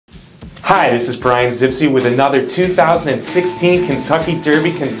Hi, this is Brian Zipsey with another 2016 Kentucky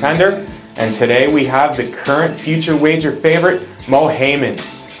Derby Contender, and today we have the current future wager favorite, Mohaymen.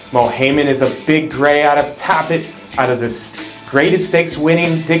 Mohaymen is a big gray out of the graded stakes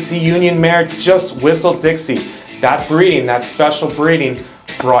winning Dixie Union mare, Just Whistle Dixie. That breeding, that special breeding,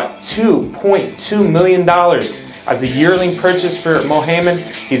 brought $2.2 million as a yearling purchase for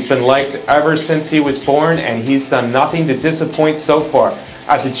Mohaymen. He's been liked ever since he was born, and he's done nothing to disappoint so far.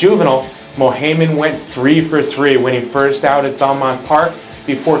 As a juvenile, Mohaymen went 3 for 3, winning first out at Belmont Park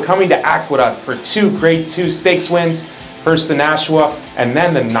before coming to Aqueduct for 2 Grade 2 stakes wins, first the Nashua and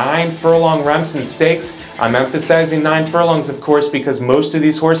then the 9 furlong Remsen Stakes. I'm emphasizing 9 furlongs, of course, because most of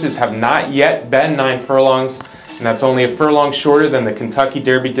these horses have not yet been 9 furlongs, and that's only a furlong shorter than the Kentucky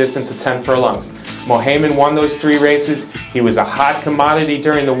Derby distance of 10 furlongs. Mohaymen won those 3 races. He was a hot commodity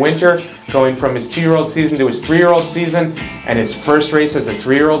during the winter, going from his 2-year-old season to his 3-year-old season, and his first race as a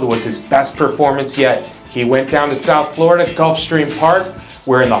 3-year-old was his best performance yet. He went down to South Florida, Gulfstream Park,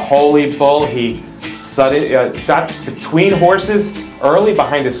 where in the Holy Bull he sat between horses early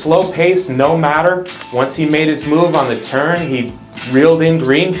behind a slow pace, no matter. Once he made his move on the turn, he reeled in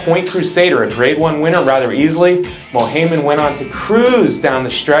Green Point Crusader, a Grade 1 winner, rather easily. Mohaymen went on to cruise down the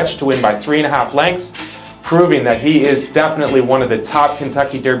stretch to win by 3.5 lengths, proving that he is definitely one of the top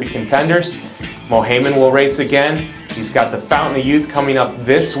Kentucky Derby contenders. Mohaymen will race again. He's got the Fountain of Youth coming up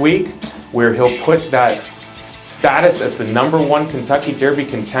this week, where he'll put that status as the #1 Kentucky Derby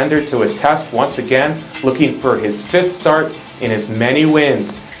contender to a test once again, looking for his 5th start in as many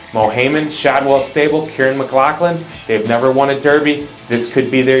wins. Mohaymen, Shadwell Stable, Kieran McLaughlin, they've never won a Derby. This could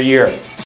be their year.